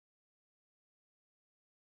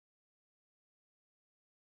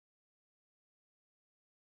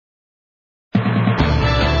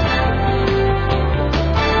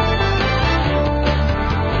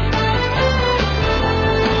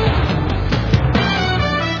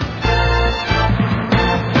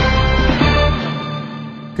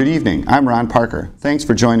Good evening, I'm Ron Parker. Thanks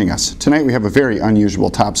for joining us. Tonight we have a very unusual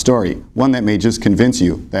top story, one that may just convince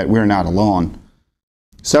you that we're not alone.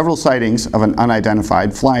 Several sightings of an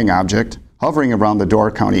unidentified flying object hovering around the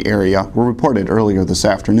Door County area were reported earlier this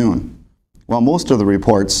afternoon. While most of the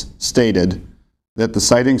reports stated that the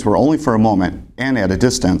sightings were only for a moment and at a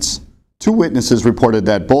distance, two witnesses reported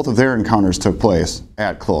that both of their encounters took place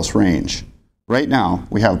at close range. Right now,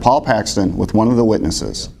 we have Paul Paxton with one of the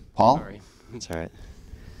witnesses. Paul? Sorry. That's all right.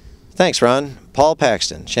 Thanks, Ron. Paul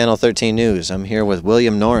Paxton, Channel 13 News. I'm here with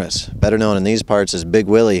William Norris, better known in these parts as Big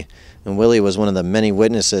Willie. And Willie was one of the many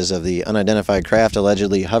witnesses of the unidentified craft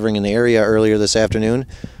allegedly hovering in the area earlier this afternoon.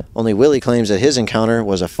 Only Willie claims that his encounter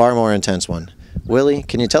was a far more intense one. Willie,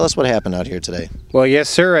 can you tell us what happened out here today? Well, yes,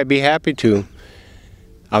 sir. I'd be happy to.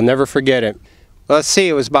 I'll never forget it. Well, let's see.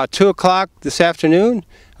 It was about 2 o'clock this afternoon.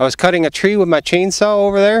 I was cutting a tree with my chainsaw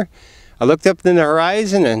over there. I looked up in the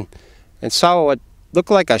horizon and saw what looked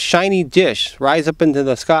like a shiny dish rise up into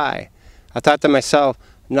the sky. I thought to myself,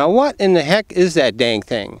 now what in the heck is that dang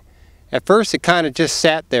thing? At first it kind of just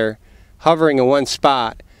sat there, hovering in one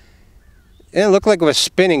spot. And it looked like it was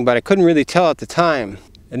spinning, but I couldn't really tell at the time.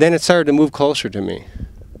 And then it started to move closer to me.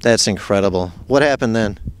 That's incredible. What happened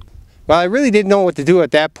then? Well, I really didn't know what to do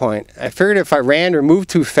at that point. I figured if I ran or moved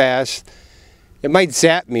too fast, it might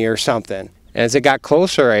zap me or something. As it got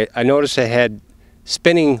closer, I noticed it had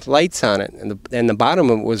spinning lights on it, and the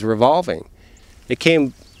bottom of it was revolving. It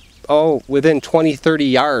came, within 20, 30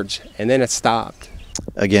 yards, and then it stopped.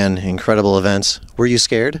 Again, incredible events. Were you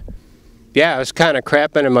scared? Yeah, I was kind of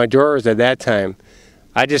crapping in my drawers at that time.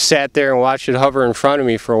 I just sat there and watched it hover in front of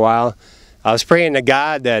me for a while. I was praying to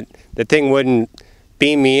God that the thing wouldn't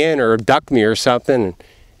beam me in or abduct me or something,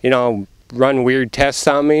 run weird tests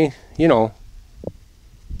on me,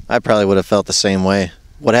 I probably would have felt the same way.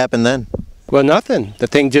 What happened then? Well, nothing. The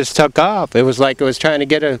thing just took off. It was like it was trying to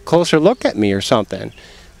get a closer look at me or something.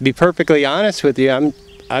 To be perfectly honest with you,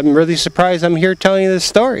 I'm really surprised I'm here telling you this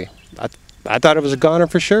story. I thought it was a goner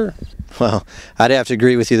for sure. Well, I'd have to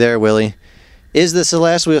agree with you there, Willie. Is this the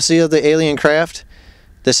last we'll see of the alien craft?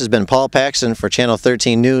 This has been Paul Paxton for Channel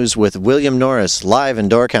 13 News with William Norris, live in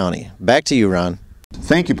Door County. Back to you, Ron.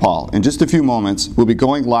 Thank you, Paul. In just a few moments, we'll be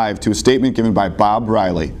going live to a statement given by Bob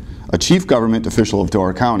Riley, a chief government official of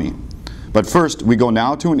Door County. But first, we go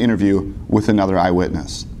now to an interview with another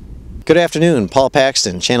eyewitness. Good afternoon, Paul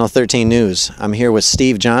Paxton, Channel 13 News. I'm here with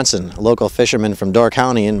Steve Johnson, a local fisherman from Door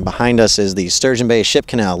County, and behind us is the Sturgeon Bay Ship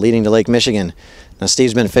Canal leading to Lake Michigan. Now,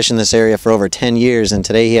 Steve's been fishing this area for over 10 years, and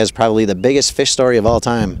today he has probably the biggest fish story of all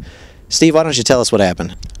time. Steve, why don't you tell us what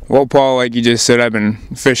happened? Well, Paul, like you just said, I've been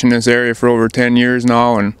fishing this area for over 10 years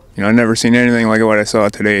now, and I've never seen anything like what I saw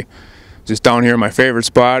today. Just down here in my favorite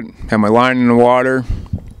spot, had my line in the water,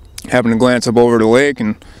 happened to glance up over the lake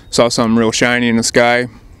and saw something real shiny in the sky.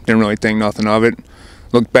 Didn't really think nothing of it.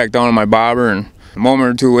 Looked back down at my bobber, and a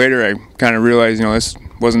moment or two later I kind of realized, this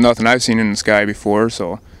wasn't nothing I've seen in the sky before,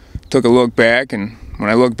 so took a look back, and when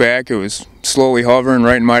I looked back it was slowly hovering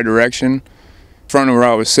right in my direction, in front of where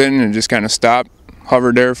I was sitting, and just kind of stopped,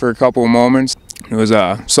 hovered there for a couple of moments. It was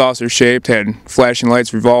saucer shaped, had flashing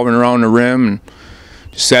lights revolving around the rim, and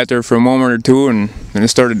just sat there for a moment or two, and then it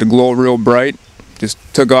started to glow real bright. Just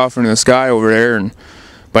took off into the sky over there, and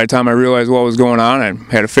by the time I realized what was going on, I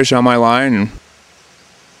had a fish on my line, and it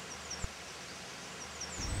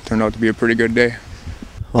turned out to be a pretty good day.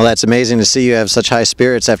 Well, that's amazing to see you have such high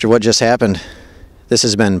spirits after what just happened. This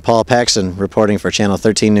has been Paul Paxton reporting for Channel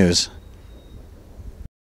 13 News.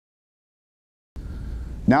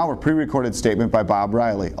 Now a pre-recorded statement by Bob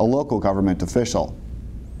Riley, a local government official.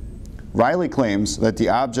 Riley claims that the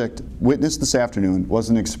object witnessed this afternoon was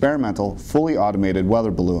an experimental, fully automated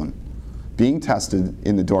weather balloon being tested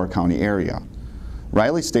in the Door County area.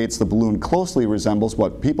 Riley states the balloon closely resembles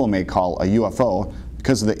what people may call a UFO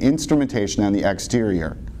because of the instrumentation on the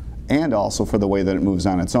exterior, and also for the way that it moves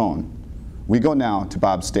on its own. We go now to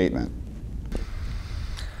Bob's statement.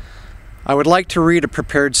 I would like to read a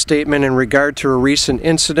prepared statement in regard to a recent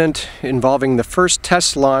incident involving the first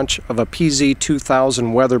test launch of a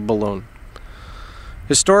PZ-2000 weather balloon.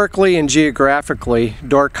 Historically and geographically,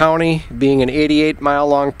 Door County, being an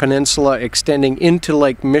 88-mile-long peninsula extending into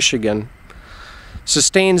Lake Michigan,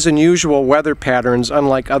 sustains unusual weather patterns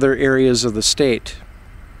unlike other areas of the state.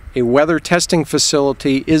 A weather testing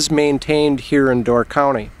facility is maintained here in Door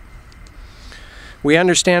County. We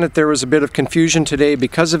understand that there was a bit of confusion today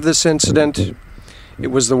because of this incident.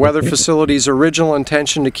 It was the weather facility's original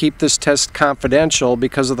intention to keep this test confidential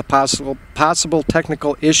because of the possible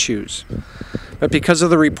technical issues. But because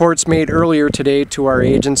of the reports made earlier today to our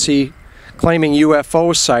agency claiming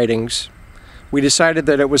UFO sightings, we decided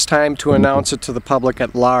that it was time to announce it to the public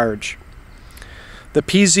at large. The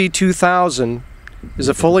PZ-2000 is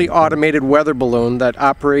a fully automated weather balloon that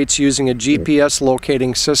operates using a GPS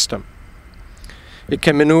locating system. It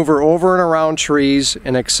can maneuver over and around trees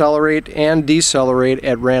and accelerate and decelerate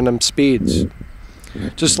at random speeds.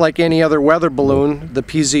 Just like any other weather balloon, the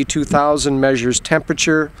PZ-2000 measures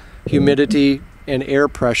temperature, humidity, and air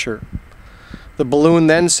pressure. The balloon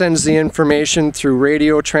then sends the information through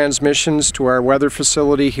radio transmissions to our weather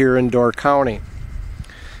facility here in Door County.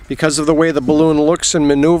 Because of the way the balloon looks and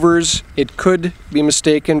maneuvers, it could be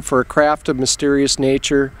mistaken for a craft of mysterious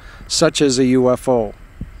nature, such as a UFO.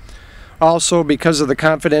 Also, because of the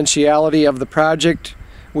confidentiality of the project,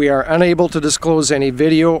 we are unable to disclose any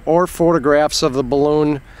video or photographs of the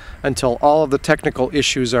balloon until all of the technical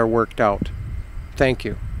issues are worked out. Thank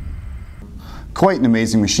you. Quite an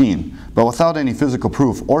amazing machine, but without any physical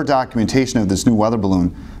proof or documentation of this new weather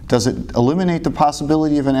balloon, does it eliminate the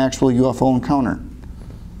possibility of an actual UFO encounter?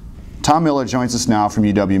 Tom Miller joins us now from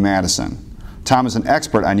UW-Madison. Tom is an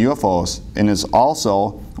expert on UFOs and is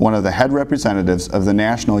also one of the head representatives of the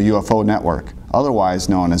National UFO Network, otherwise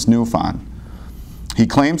known as NUFON. He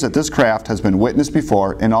claims that this craft has been witnessed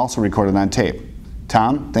before and also recorded on tape.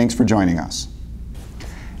 Tom, thanks for joining us.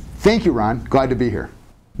 Thank you, Ron. Glad to be here.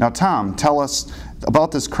 Now, Tom, tell us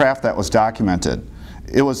about this craft that was documented.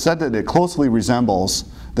 It was said that it closely resembles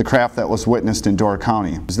the craft that was witnessed in Door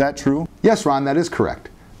County. Is that true? Yes, Ron, that is correct.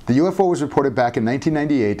 The UFO was reported back in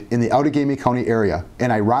 1998 in the Outagamie County area,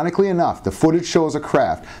 and ironically enough, the footage shows a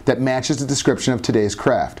craft that matches the description of today's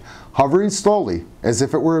craft, hovering slowly as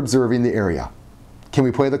if it were observing the area. Can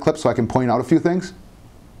we play the clip so I can point out a few things?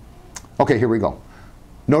 Okay, here we go.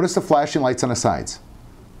 Notice the flashing lights on the sides.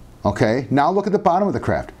 Okay, now look at the bottom of the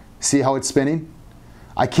craft. See how it's spinning?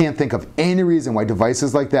 I can't think of any reason why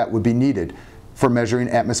devices like that would be needed for measuring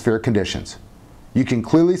atmospheric conditions. You can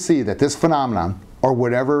clearly see that this phenomenon, or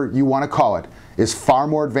whatever you want to call it, is far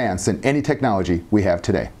more advanced than any technology we have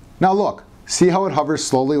today. Now look, see how it hovers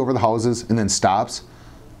slowly over the houses and then stops?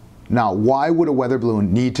 Now why would a weather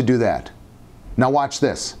balloon need to do that? Now watch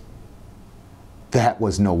this. That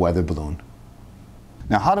was no weather balloon.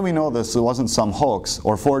 Now, how do we know this wasn't some hoax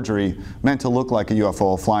or forgery meant to look like a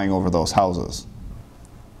UFO flying over those houses?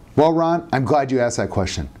 Well, Ron, I'm glad you asked that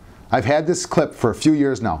question. I've had this clip for a few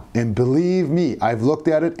years now, and believe me, I've looked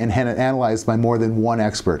at it and had it analyzed by more than one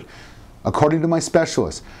expert. According to my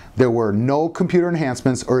specialist, there were no computer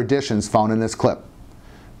enhancements or additions found in this clip.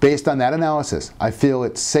 Based on that analysis, I feel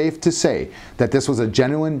it's safe to say that this was a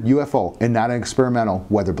genuine UFO and not an experimental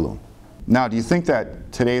weather balloon. Now, do you think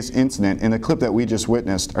that today's incident and the clip that we just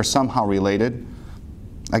witnessed are somehow related?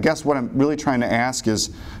 I guess what I'm really trying to ask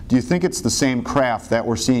is, do you think it's the same craft that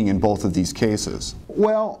we're seeing in both of these cases?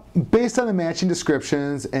 Well, based on the matching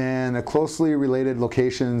descriptions and the closely related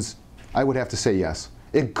locations, I would have to say yes.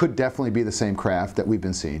 It could definitely be the same craft that we've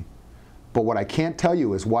been seeing. But what I can't tell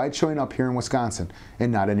you is why it's showing up here in Wisconsin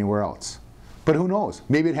and not anywhere else. But who knows?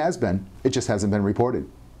 Maybe it has been. It just hasn't been reported.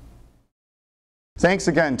 Thanks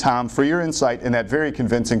again, Tom, for your insight in that very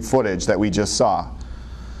convincing footage that we just saw.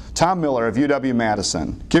 Tom Miller of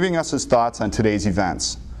UW-Madison, giving us his thoughts on today's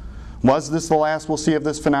events. Was this the last we'll see of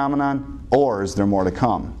this phenomenon, or is there more to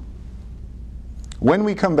come? When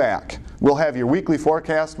we come back, we'll have your weekly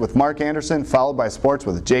forecast with Mark Anderson, followed by sports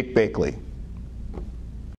with Jake Bakley.